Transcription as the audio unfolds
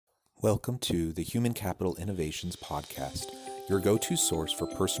Welcome to the Human Capital Innovations Podcast, your go-to source for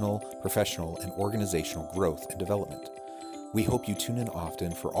personal, professional, and organizational growth and development. We hope you tune in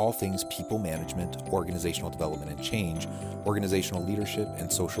often for all things people management, organizational development and change, organizational leadership,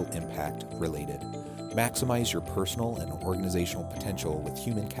 and social impact related. Maximize your personal and organizational potential with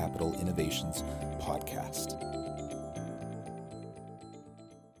Human Capital Innovations Podcast.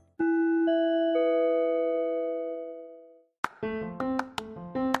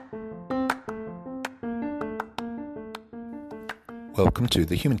 Welcome to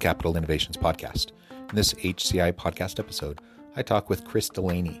the Human Capital Innovations Podcast. In this HCI podcast episode, I talk with Chris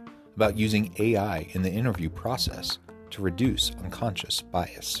Delaney about using AI in the interview process to reduce unconscious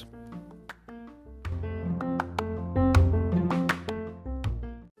bias.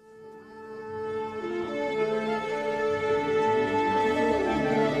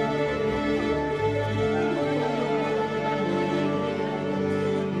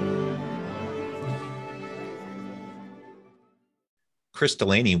 Chris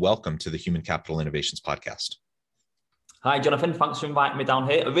Delaney, welcome to the Human Capital Innovations Podcast. Hi, Jonathan. Thanks for inviting me down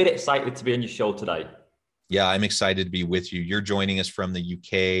here. I'm really excited to be on your show today. Yeah, I'm excited to be with you. You're joining us from the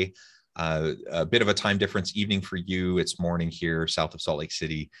UK. A bit of a time difference evening for you. It's morning here, south of Salt Lake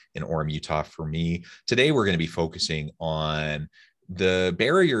City in Orem, Utah for me. Today, we're going to be focusing on the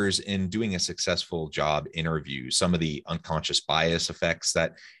barriers in doing a successful job interview, some of the unconscious bias effects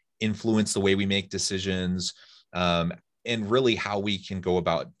that influence the way we make decisions, and really how we can go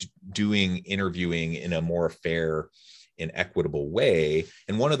about doing interviewing in a more fair and equitable way.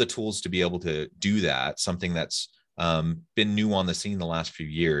 And one of the tools to be able to do that, something that's been new on the scene the last few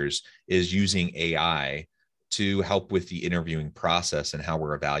years, is using AI to help with the interviewing process and how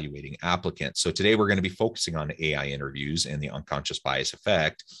we're evaluating applicants. So today we're going to be focusing on AI interviews and the unconscious bias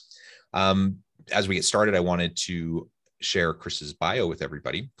effect. As we get started, I wanted to share Chris's bio with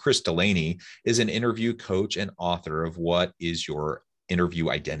everybody. Chris Delaney is an interview coach and author of What is Your Interview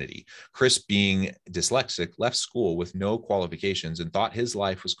Identity? Chris, being dyslexic, left school with no qualifications and thought his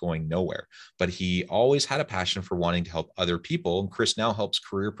life was going nowhere, but he always had a passion for wanting to help other people. And Chris now helps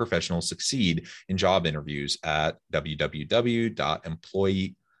career professionals succeed in job interviews at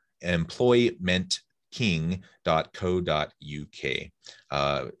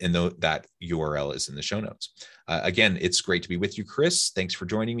www.employmentking.co.uk. And that URL is in the show notes. Again, it's great to be with you, Chris. Thanks for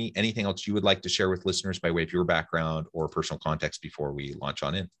joining me. Anything else you would like to share with listeners by way of your background or personal context before we launch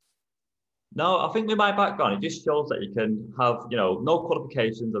on in? No, I think with my background, it just shows that you can have, no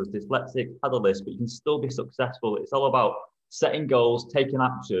qualifications. I was dyslexic, had a list, but you can still be successful. It's all about setting goals, taking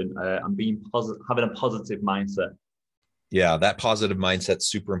action, and being positive, having a positive mindset. Yeah, that positive mindset's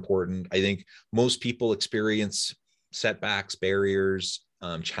super important. I think most people experience setbacks, barriers,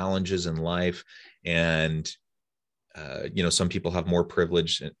 challenges in life, and some people have more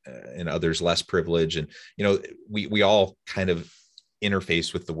privilege and others less privilege, and we all kind of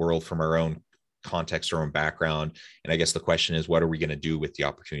interface with the world from our own context, our own background. And I guess the question is, what are we going to do with the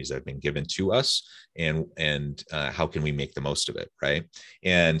opportunities that have been given to us, and how can we make the most of it, right?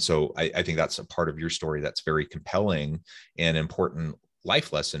 And so I think that's a part of your story that's very compelling and important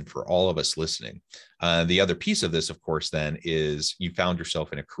life lesson for all of us listening. The other piece of this, of course, then, is you found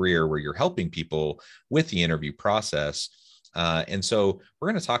yourself in a career where you're helping people with the interview process. And so we're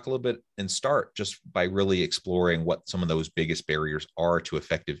going to talk a little bit and start just by really exploring what some of those biggest barriers are to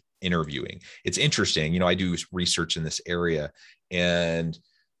effective interviewing. It's interesting, I do research in this area, and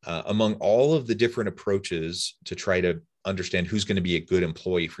among all of the different approaches to try to understand who's going to be a good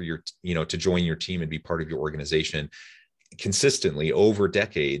employee for your, to join your team and be part of your organization, consistently over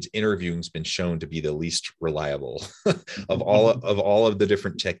decades, interviewing has been shown to be the least reliable of all of the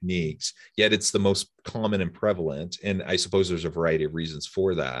different techniques, yet it's the most common and prevalent. And I suppose there's a variety of reasons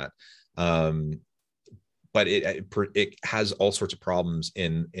for that. But it has all sorts of problems,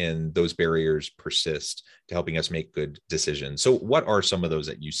 and those barriers persist to helping us make good decisions. So what are some of those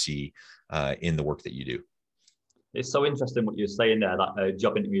that you see in the work that you do? It's so interesting what you're saying there, that a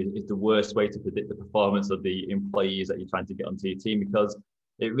job interview is the worst way to predict the performance of the employees that you're trying to get onto your team, because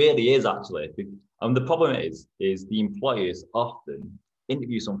it really is, actually. And the problem is the employers often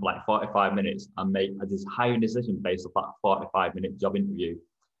interview someone for like 45 minutes and make a hiring decision based off that 45-minute job interview.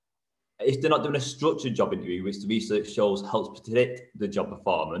 If they're not doing a structured job interview, which the research shows helps predict the job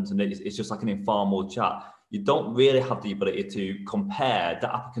performance, and it's just like an informal chat, you don't really have the ability to compare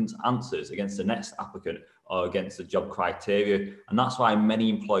the applicant's answers against the next applicant or against the job criteria. And that's why many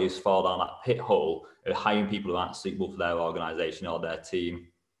employers fall down that pit hole of hiring people who aren't suitable for their organization or their team.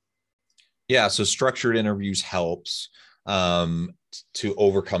 Yeah, so structured interviews helps to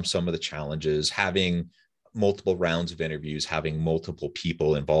overcome some of the challenges. Having multiple rounds of interviews, having multiple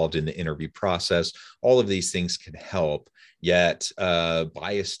people involved in the interview process, all of these things can help. Yet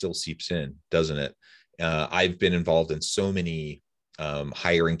bias still seeps in, doesn't it? I've been involved in so many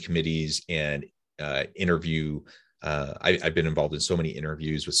hiring committees and interview. I've been involved in so many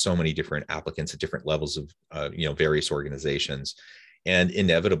interviews with so many different applicants at different levels of various organizations, and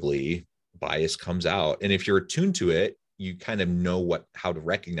inevitably bias comes out. And if you're attuned to it, you kind of know how to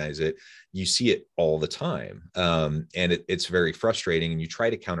recognize it. You see it all the time, and it's very frustrating. And you try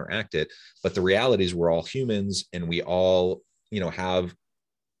to counteract it, but the reality is we're all humans, and we all have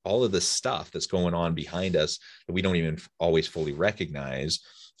all of this stuff that's going on behind us that we don't even always fully recognize.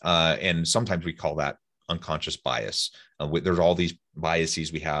 And sometimes we call that unconscious bias. There's all these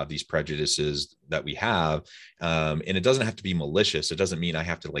biases we have, these prejudices that we have. And it doesn't have to be malicious. It doesn't mean I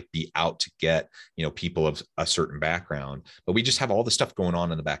have to be out to get, people of a certain background, but we just have all the stuff going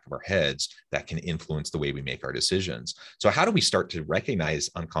on in the back of our heads that can influence the way we make our decisions. So how do we start to recognize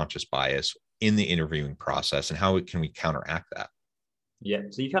unconscious bias in the interviewing process, and how can we counteract that? Yeah,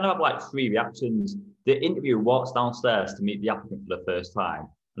 so you kind of have 3 reactions. The interviewer walks downstairs to meet the applicant for the first time.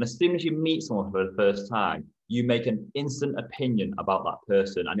 And as soon as you meet someone for the first time, you make an instant opinion about that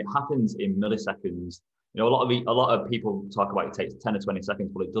person. And it happens in milliseconds. A lot of people talk about it takes 10 or 20 seconds,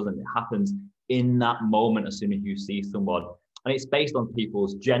 but it doesn't. It happens in that moment as soon as you see someone. And it's based on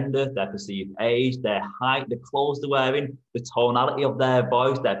people's gender, their perceived age, their height, the clothes they're wearing, the tonality of their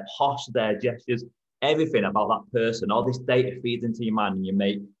voice, their posture, their gestures. Everything about that person, all this data feeds into your mind, and you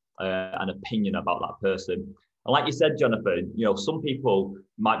make an opinion about that person. And like you said, Jonathan, some people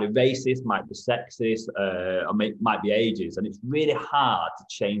might be racist, might be sexist, or might be ageist, and it's really hard to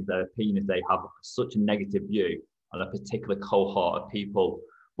change their opinion if they have such a negative view on a particular cohort of people.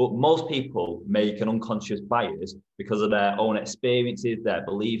 But most people make an unconscious bias because of their own experiences, their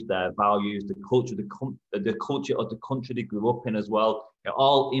beliefs, their values, the culture of the country they grew up in as well. It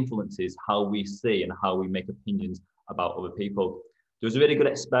all influences how we see and how we make opinions about other people. There was a really good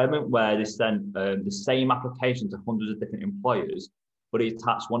experiment where they sent the same application to hundreds of different employers, but he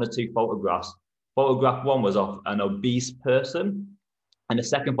attached 1 or 2 photographs. Photograph 1 was of an obese person, and the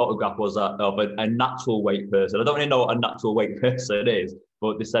second photograph was of a natural weight person. I don't really know what a natural weight person is,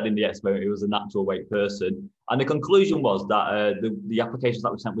 but they said in the experiment it was a natural weight person. And the conclusion was that the applications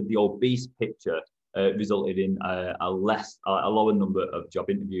that were sent with the obese picture resulted in a lower number of job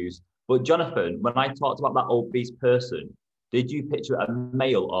interviews. But Jonathan, when I talked about that obese person, did you picture a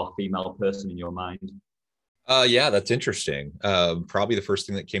male or female person in your mind? Yeah, that's interesting. Probably the first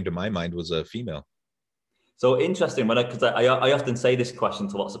thing that came to my mind was a female. So interesting, because I often say this question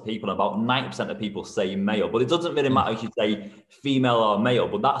to lots of people, and about 90% of people say male, but it doesn't really matter if you say female or male,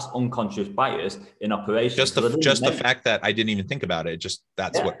 but that's unconscious bias in operation. Just the fact that I didn't even think about it,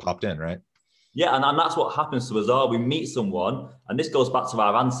 that's what popped in, right? Yeah, and that's what happens to us all. We meet someone, and this goes back to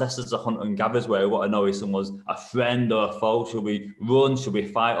our ancestors, the hunter and gatherers, where we want to know if someone's a friend or a foe. Should we run? Should we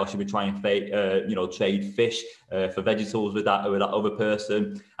fight? Or should we try and trade fish for vegetables with that other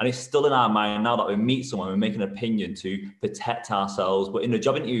person? And it's still in our mind now that we meet someone, we make an opinion to protect ourselves. But in a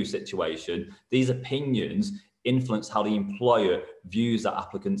job interview situation, these opinions influence how the employer views that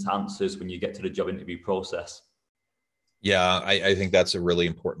applicant's answers when you get to the job interview process. Yeah, I think that's a really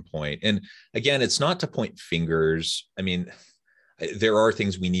important point. And again, it's not to point fingers. I mean, there are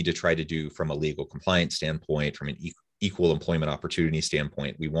things we need to try to do from a legal compliance standpoint, from an equal employment opportunity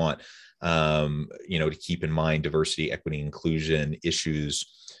standpoint. We want, to keep in mind diversity, equity, inclusion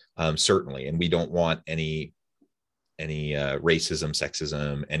issues, certainly. And we don't want any racism,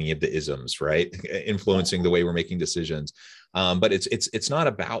 sexism, any of the isms, right, influencing the way we're making decisions. But it's not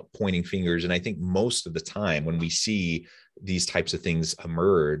about pointing fingers. And I think most of the time when we see these types of things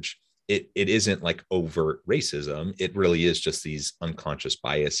emerge, it isn't like overt racism. It really is just these unconscious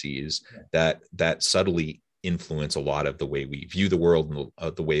biases that subtly influence a lot of the way we view the world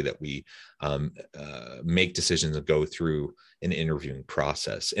and the way that we make decisions and go through an interviewing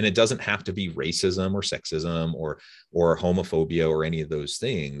process. And it doesn't have to be racism or sexism or homophobia or any of those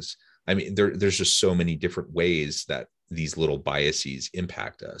things. I mean, there's just so many different ways that these little biases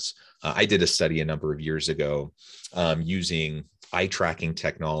impact us. I did a study a number of years ago using eye tracking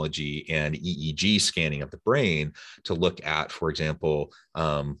technology and EEG scanning of the brain to look at, for example,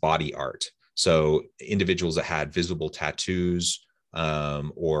 body art. So individuals that had visible tattoos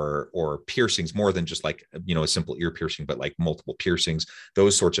or piercings, more than just like, a simple ear piercing, but like multiple piercings,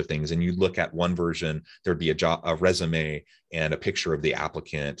 those sorts of things. And you look at one version, there'd be a resume and a picture of the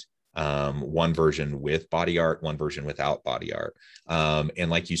applicant. one version with body art, one version without body art. And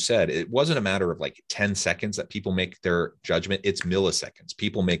like you said, it wasn't a matter of like 10 seconds that people make their judgment. It's milliseconds.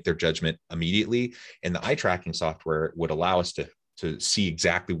 People make their judgment immediately. And the eye tracking software would allow us to see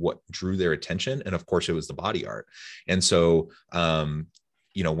exactly what drew their attention. And of course, it was the body art. And so,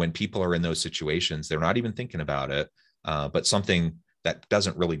 when people are in those situations, they're not even thinking about it, but something that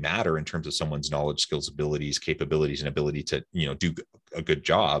doesn't really matter in terms of someone's knowledge, skills, abilities, capabilities, and ability to, do a good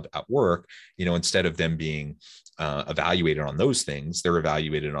job at work, instead of them being evaluated on those things, they're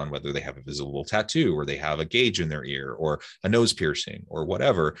evaluated on whether they have a visible tattoo or they have a gauge in their ear or a nose piercing or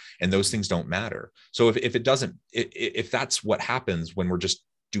whatever. And those things don't matter. So if that's what happens when we're just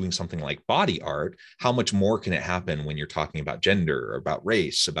doing something like body art, how much more can it happen when you're talking about gender or about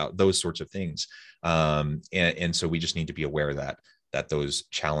race, about those sorts of things? And so we just need to be aware that those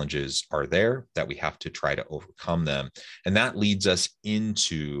challenges are there, that we have to try to overcome them. And that leads us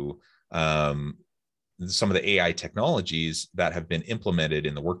into some of the AI technologies that have been implemented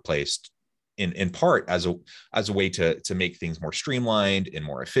in the workplace in part as a way to make things more streamlined and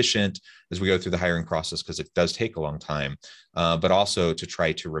more efficient as we go through the hiring process, because it does take a long time, but also to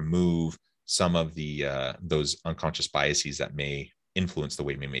try to remove some of those unconscious biases that may influence the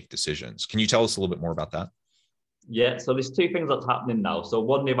way we make decisions. Can you tell us a little bit more about that? Yeah, so there's two things that's happening now. So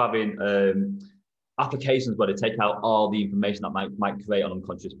one, they're having applications where they take out all the information that might create an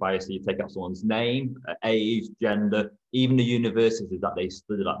unconscious bias. So you take out someone's name, age, gender, even the universities that they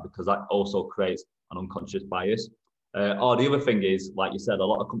studied at, because that also creates an unconscious bias. Or the other thing is, like you said, a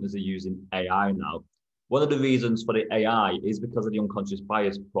lot of companies are using AI now. One of the reasons for the AI is because of the unconscious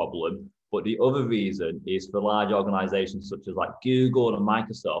bias problem. But the other reason is for large organizations such as like Google and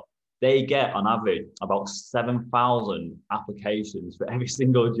Microsoft. They get on average about 7,000 applications for every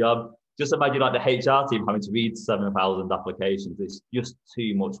single job. Just imagine like the HR team having to read 7,000 applications. It's just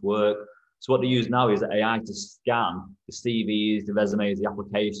too much work. So what they use now is AI to scan the CVs, the resumes, the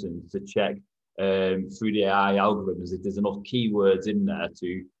applications to check through the AI algorithms if there's enough keywords in there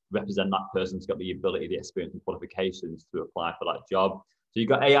to represent that person's got the ability, the experience and qualifications to apply for that job. So you've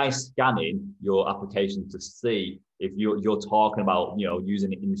got AI scanning your application to see if you're talking about,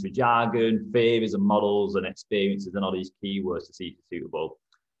 using industry jargon, theories and models and experiences and all these keywords to see if you're suitable.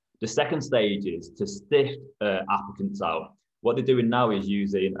 The second stage is to sift applicants out. What they're doing now is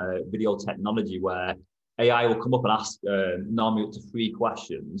using video technology where AI will come up and ask normally up to 3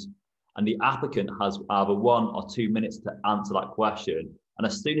 questions, and the applicant has either 1 or 2 minutes to answer that question. And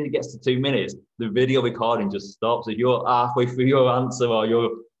as soon as it gets to 2 minutes, the video recording just stops. If you're halfway through your answer or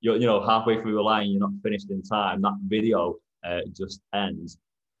you're halfway through a line, you're not finished in time, that video just ends.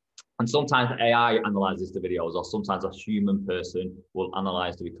 And sometimes AI analyzes the videos, or sometimes a human person will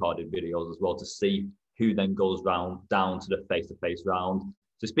analyze the recorded videos as well to see who then goes down to the face-to-face round.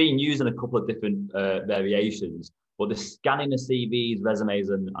 So it's being used in a couple of different variations, but the scanning the CVs, resumes,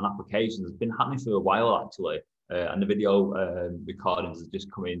 and applications has been happening for a while actually. And the video recordings is just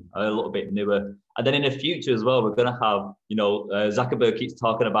coming a little bit newer. And then in the future as well, we're going to have, Zuckerberg keeps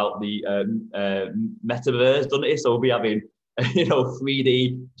talking about the metaverse, doesn't he? So we'll be having,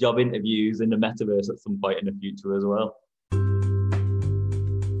 3D job interviews in the metaverse at some point in the future as well.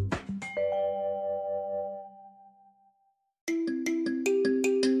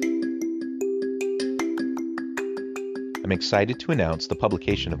 I'm excited to announce the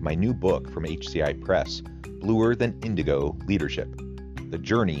publication of my new book from HCI Press, Bluer Than Indigo Leadership, The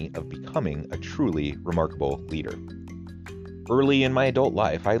Journey of Becoming a Truly Remarkable Leader. Early in my adult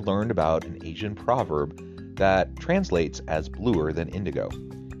life, I learned about an Asian proverb that translates as bluer than indigo.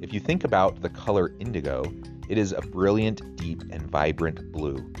 If you think about the color indigo, it is a brilliant, deep, and vibrant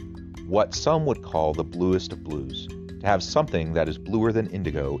blue, what some would call the bluest of blues. To have something that is bluer than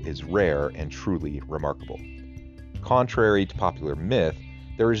indigo is rare and truly remarkable. Contrary to popular myth,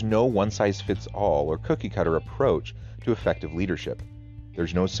 there is no one-size-fits-all or cookie-cutter approach to effective leadership.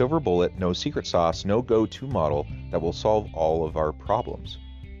 There's no silver bullet, no secret sauce, no go-to model that will solve all of our problems.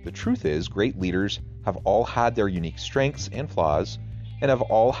 The truth is, great leaders have all had their unique strengths and flaws, and have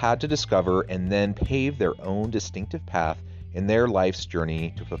all had to discover and then pave their own distinctive path in their life's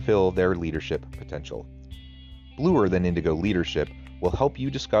journey to fulfill their leadership potential. Bluer Than Indigo Leadership will help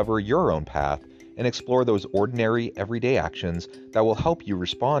you discover your own path and explore those ordinary, everyday actions that will help you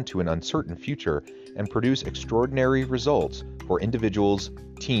respond to an uncertain future and produce extraordinary results for individuals,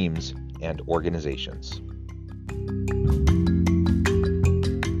 teams, and organizations.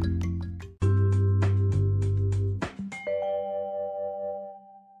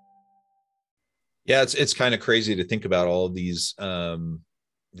 Yeah, it's kind of crazy to think about all of these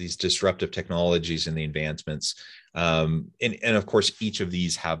these disruptive technologies and the advancements. And of course, each of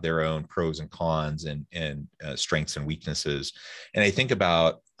these have their own pros and cons and strengths and weaknesses. And I think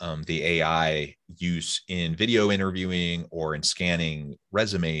about the AI use in video interviewing or in scanning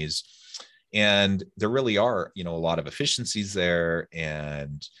resumes. And there really are, a lot of efficiencies there.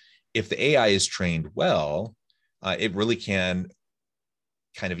 And if the AI is trained well, it really can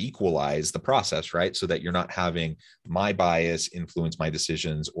kind of equalize the process, right? So that you're not having my bias influence my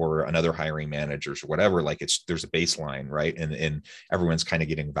decisions or another hiring managers or whatever. Like there's a baseline, right? And everyone's kind of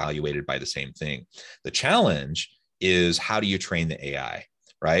getting evaluated by the same thing. The challenge is, how do you train the AI,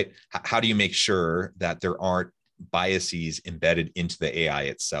 right? How do you make sure that there aren't biases embedded into the AI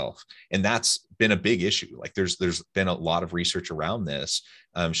itself? And that's been a big issue. Like there's been a lot of research around this,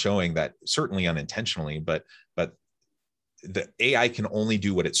 showing that, certainly unintentionally, but the AI can only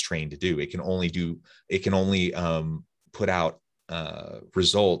do what it's trained to do. It can only put out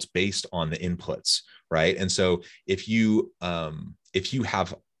results based on the inputs, right? And so if you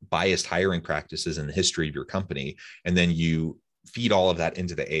have biased hiring practices in the history of your company, and then you feed all of that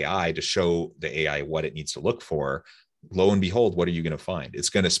into the AI to show the AI what it needs to look for, lo and behold, what are you going to find? It's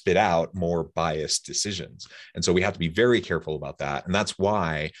going to spit out more biased decisions. And so we have to be very careful about that. And that's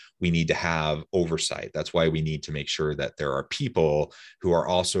why we need to have oversight. That's why we need to make sure that there are people who are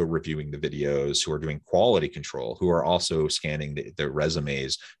also reviewing the videos, who are doing quality control, who are also scanning the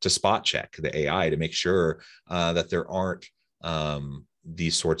resumes to spot check the AI to make sure that there aren't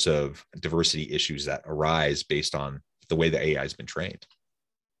these sorts of diversity issues that arise based on the way the AI has been trained.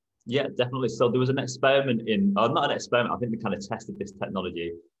 Yeah, definitely. So there was an experiment or not an experiment, I think they kind of tested this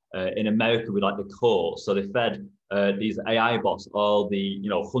technology in America with like the courts. So they fed these AI bots all the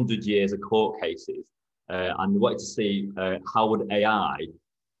 100 years of court cases, and they wanted to see how would AI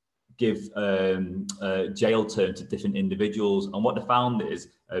give jail term to different individuals. And what they found is,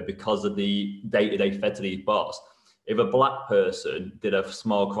 because of the data they fed to these bots, if a black person did a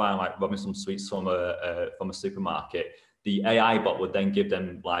small crime like robbing some sweets from a supermarket, the AI bot would then give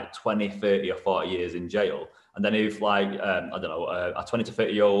them like 20, 30 or 40 years in jail. And then if like, I don't know, a 20 to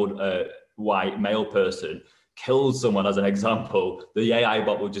 30-year-old white male person kills someone, as an example, the AI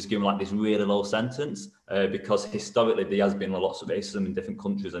bot will just give them like this really low sentence because historically there has been lots of racism in different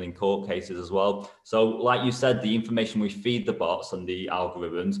countries and in court cases as well. So like you said, the information we feed the bots and the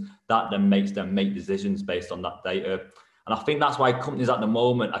algorithms, that then makes them make decisions based on that data. And I think that's why companies at the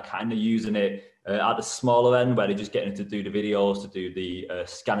moment are kind of using it at the smaller end, where they're just getting to do the videos, to do the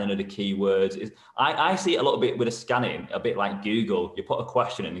scanning of the keywords. I see it a little bit with the scanning, a bit like Google. You put a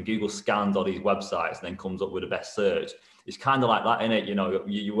question in and Google scans all these websites and then comes up with the best search. It's kind of like that, isn't it?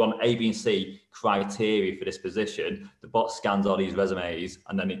 You want A, B, and C criteria for this position. The bot scans all these resumes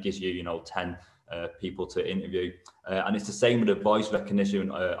and then it gives you, 10 people to interview. And it's the same with the voice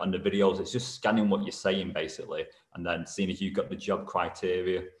recognition on the videos. It's just scanning what you're saying, basically, and then seeing if you've got the job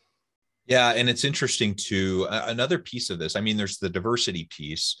criteria. Yeah, and it's interesting too. Another piece of this, I mean, there's the diversity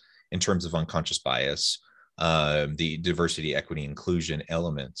piece in terms of unconscious bias, the diversity, equity, inclusion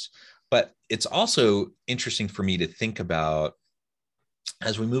elements. But it's also interesting for me to think about,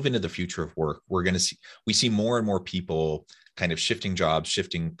 as we move into the future of work, we see more and more people kind of shifting jobs,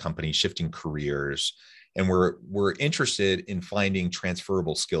 shifting companies, shifting careers, and we're interested in finding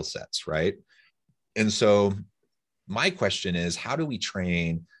transferable skill sets, right? And so my question is, how do we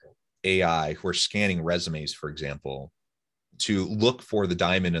train AI who are scanning resumes, for example, to look for the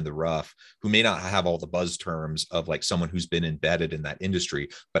diamond in the rough, who may not have all the buzz terms of like someone who's been embedded in that industry,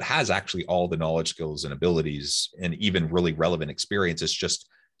 but has actually all the knowledge, skills, and abilities, and even really relevant experience? It's just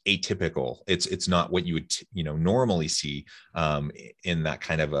atypical. It's not what you would normally see in that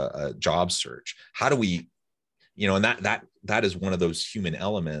kind of a job search. How do we, and that is one of those human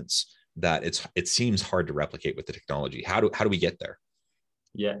elements that it seems hard to replicate with the technology. How do we get there?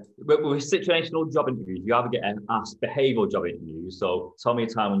 Yeah, but with situational job interviews, you either get asked behavioural job interviews. So tell me a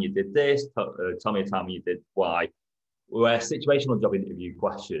time when you did this, tell me a time when you did Y. Where situational job interview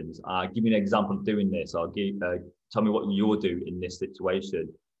questions, give me an example of doing this, or tell me what you would do in this situation.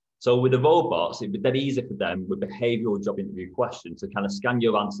 So with the robots, it'd be dead easy for them with behavioural job interview questions to kind of scan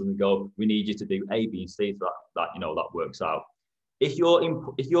your answers and go, we need you to do A, B, and C, so that works out. If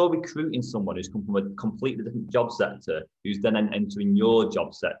you're recruiting someone who's come from a completely different job sector, who's then entering your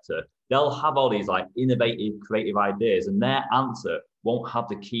job sector, they'll have all these like innovative, creative ideas, and their answer won't have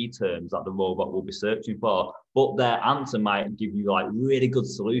the key terms that the robot will be searching for, but their answer might give you like really good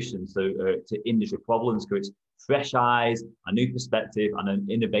solutions to industry problems, because it's fresh eyes, a new perspective, and an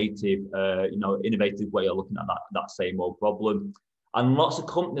innovative way of looking at that same old problem. And lots of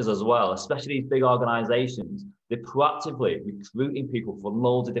companies as well, especially these big organizations, they're proactively recruiting people for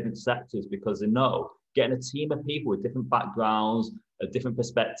loads of different sectors because they know getting a team of people with different backgrounds, different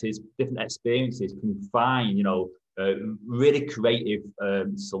perspectives, different experiences can find, uh, really creative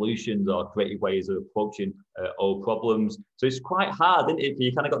solutions or creative ways of approaching old problems. So it's quite hard, isn't it?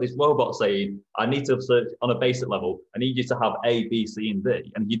 You kind of got this robot saying, I need to search on a basic level, I need you to have A, B, C, and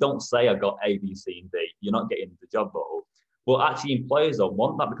D. And if you don't say I got A, B, C, and D, you're not getting the job role. But actually, employers don't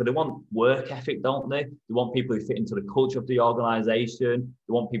want that because they want work ethic, don't they? They want people who fit into the culture of the organization.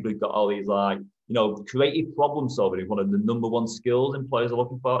 They want people who've got all these creative problem solving is one of the number one skills employers are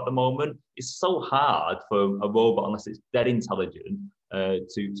looking for at the moment. It's so hard for a robot, unless it's dead intelligent,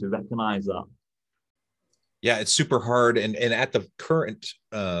 to recognize that. Yeah, it's super hard. And at the current,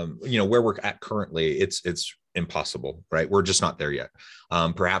 where we're at currently, it's impossible, right? We're just not there yet.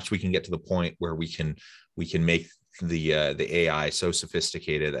 Perhaps we can get to the point where we can make the AI so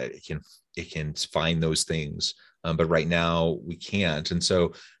sophisticated that it can find those things. But right now we can't. And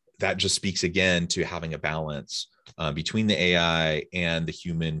so that just speaks again to having a balance between the AI and the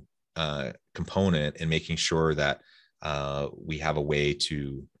human component, and making sure that we have a way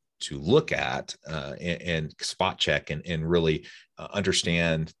to look at and spot check and really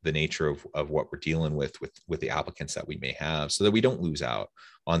understand the nature of what we're dealing with the applicants that we may have, so that we don't lose out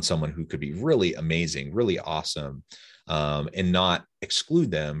on someone who could be really amazing, really awesome, and not exclude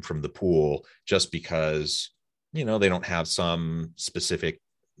them from the pool just because, they don't have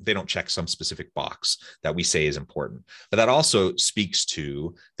they don't check some specific box that we say is important. But that also speaks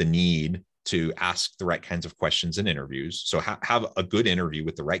to the need to ask the right kinds of questions in interviews. So have a good interview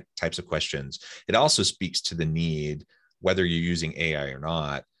with the right types of questions. It also speaks to the need, whether you're using AI or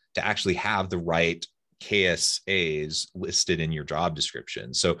not, to actually have the right KSAs listed in your job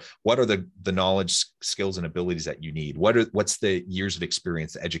description. So what are the knowledge, skills, and abilities that you need? What's the years of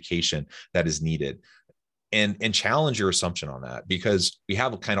experience, the education that is needed? And challenge your assumption on that, because we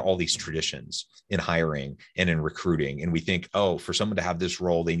have kind of all these traditions in hiring and in recruiting. And we think, oh, for someone to have this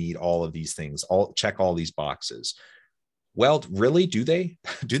role, they need all of these things, check all these boxes. Well, really, do they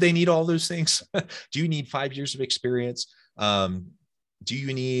need all those things? Do you need 5 years of experience? Do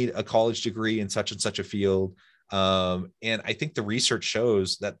you need a college degree in such and such a field? And I think the research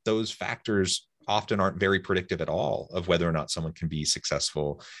shows that those factors often aren't very predictive at all of whether or not someone can be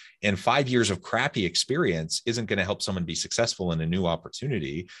successful. And 5 years of crappy experience isn't going to help someone be successful in a new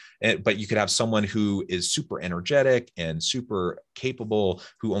opportunity. But you could have someone who is super energetic and super capable,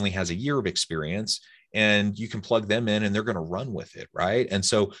 who only has a year of experience, and you can plug them in and they're going to run with it, right? And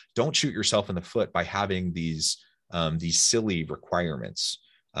so don't shoot yourself in the foot by having these silly requirements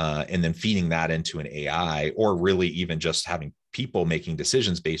and then feeding that into an AI, or really even just having people making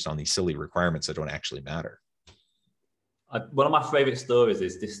decisions based on these silly requirements that don't actually matter. One of my favorite stories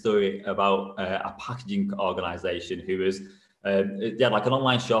is this story about a packaging organization who was, they had like an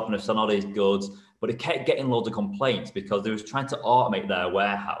online shop and they're selling all these goods, but it kept getting loads of complaints because they was trying to automate their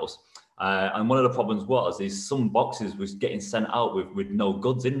warehouse. And one of the problems is some boxes was getting sent out with no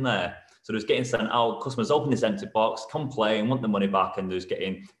goods in there. So it was getting sent out, customers open this empty box, complain, want the money back, and there's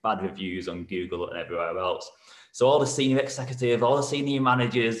getting bad reviews on Google and everywhere else. So all the senior executives, all the senior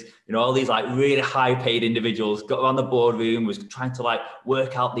managers, all these like really high paid individuals got around the boardroom, was trying to like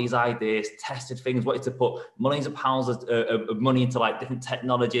work out these ideas, tested things, wanted to put millions of pounds of money into like different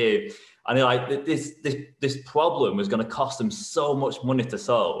technology. And they're like, this problem was going to cost them so much money to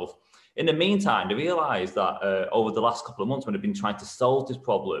solve. In the meantime, they realized that over the last couple of months, when they've been trying to solve this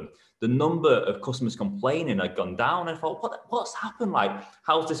problem, the number of customers complaining had gone down. And I thought, what's happened? Like,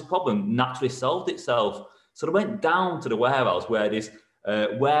 how's this problem naturally solved itself? So they went down to the warehouse where this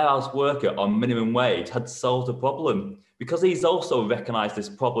warehouse worker on minimum wage had solved the problem. Because he's also recognized this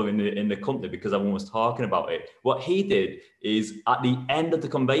problem in the company because everyone was talking about it. What he did is at the end of the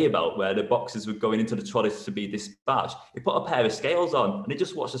conveyor belt where the boxes were going into the trolleys to be dispatched, he put a pair of scales on and he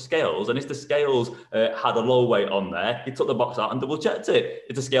just watched the scales. And if the scales had a low weight on there, he took the box out and double checked it.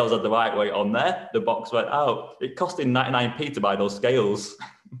 If the scales had the right weight on there, the box went out. It cost him 99p to buy those scales.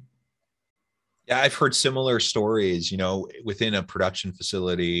 Yeah, I've heard similar stories, within a production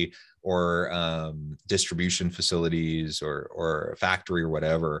facility or distribution facilities or a factory or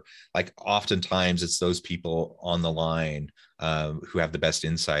whatever. Like oftentimes it's those people on the line who have the best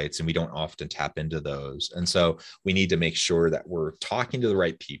insights, and we don't often tap into those. And so we need to make sure that we're talking to the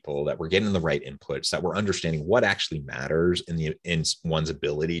right people, that we're getting the right inputs, that we're understanding what actually matters in one's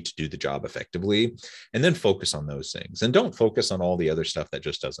ability to do the job effectively, and then focus on those things. And don't focus on all the other stuff that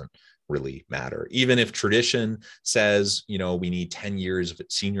just doesn't really matter. Even if tradition says, we need 10 years of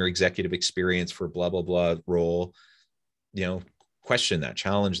senior executive experience for blah, blah, blah role, question that,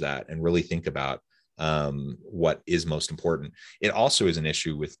 challenge that, and really think about what is most important. It also is an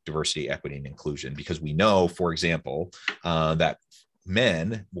issue with diversity, equity, and inclusion, because we know, for example, that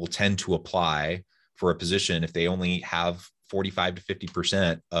men will tend to apply for a position if they only have 45 to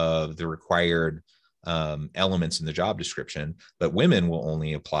 50% of the required elements in the job description, but women will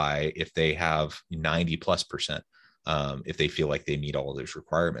only apply if they have 90+%, if they feel like they meet all of those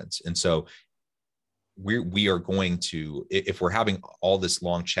requirements. And so we are going to, if we're having all this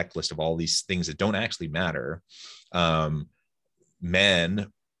long checklist of all these things that don't actually matter, men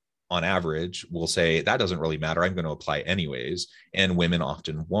on average will say that doesn't really matter, I'm going to apply anyways, and women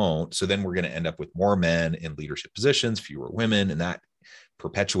often won't. So then we're going to end up with more men in leadership positions, fewer women, and that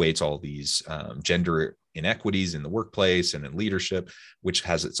perpetuates all these gender inequities in the workplace and in leadership, which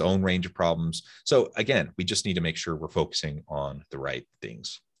has its own range of problems. So again, we just need to make sure we're focusing on the right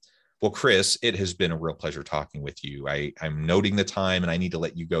things. Well, Chris, it has been a real pleasure talking with you. I'm noting the time and I need to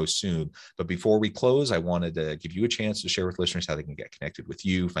let you go soon. But before we close, I wanted to give you a chance to share with listeners how they can get connected with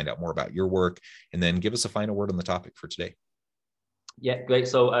you, find out more about your work, and then give us a final word on the topic for today. Yeah, great.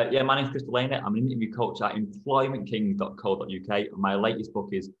 So my name's Chris Delaney. I'm an interview coach at employmentking.co.uk. And my latest book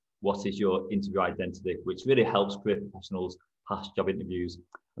is What is Your Interview Identity, which really helps career professionals pass job interviews.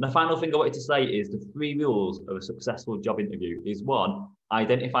 And the final thing I wanted to say is the 3 rules of a successful job interview is: 1,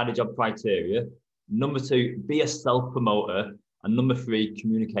 identify the job criteria; 2, be a self-promoter; and 3,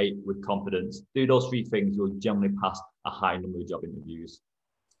 communicate with confidence. Do those 3 things, you'll generally pass a high number of job interviews.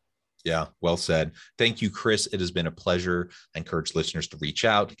 Yeah, well said. Thank you, Chris. It has been a pleasure. I encourage listeners to reach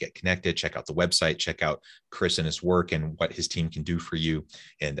out, to get connected, check out the website, check out Chris and his work and what his team can do for you.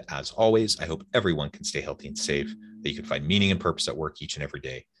 And as always, I hope everyone can stay healthy and safe, that you can find meaning and purpose at work each and every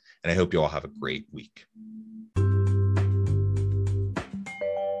day. And I hope you all have a great week.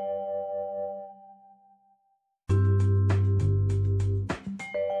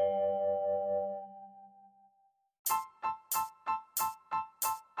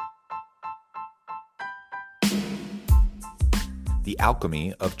 The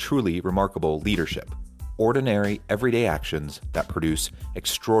alchemy of truly remarkable leadership. Ordinary, everyday actions that produce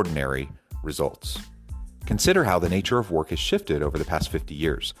extraordinary results. Consider how the nature of work has shifted over the past 50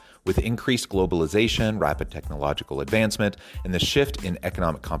 years. With increased globalization, rapid technological advancement, and the shift in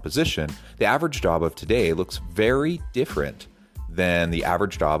economic composition, the average job of today looks very different than the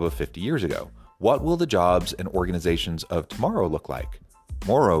average job of 50 years ago. What will the jobs and organizations of tomorrow look like?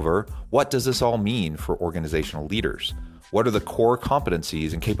 Moreover, what does this all mean for organizational leaders? What are the core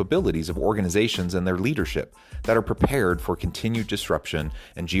competencies and capabilities of organizations and their leadership that are prepared for continued disruption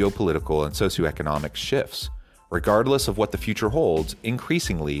and geopolitical and socioeconomic shifts? Regardless of what the future holds,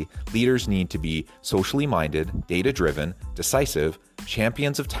 increasingly, leaders need to be socially minded, data-driven, decisive,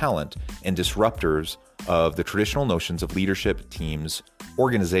 champions of talent, and disruptors of the traditional notions of leadership, teams,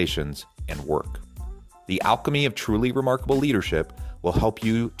 organizations, and work. The alchemy of truly remarkable leadership will help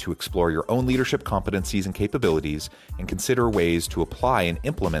you to explore your own leadership competencies and capabilities and consider ways to apply and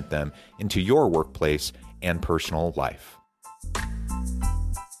implement them into your workplace and personal life.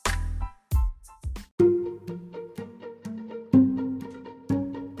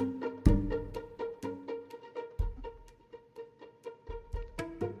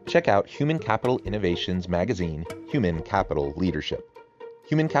 Check out Human Capital Innovations magazine, Human Capital Leadership.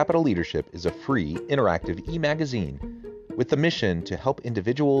 Human Capital Leadership is a free, interactive e-magazine with the mission to help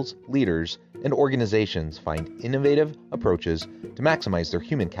individuals, leaders, and organizations find innovative approaches to maximize their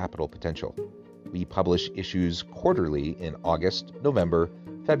human capital potential. We publish issues quarterly in August, November,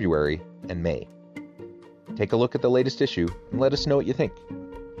 February, and May. Take a look at the latest issue and let us know what you think.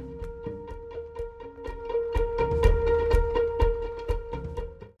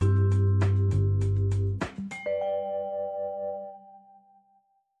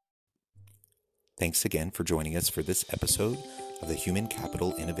 Thanks again for joining us for this episode of the Human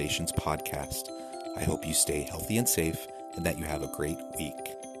Capital Innovations Podcast. I hope you stay healthy and safe and that you have a great week.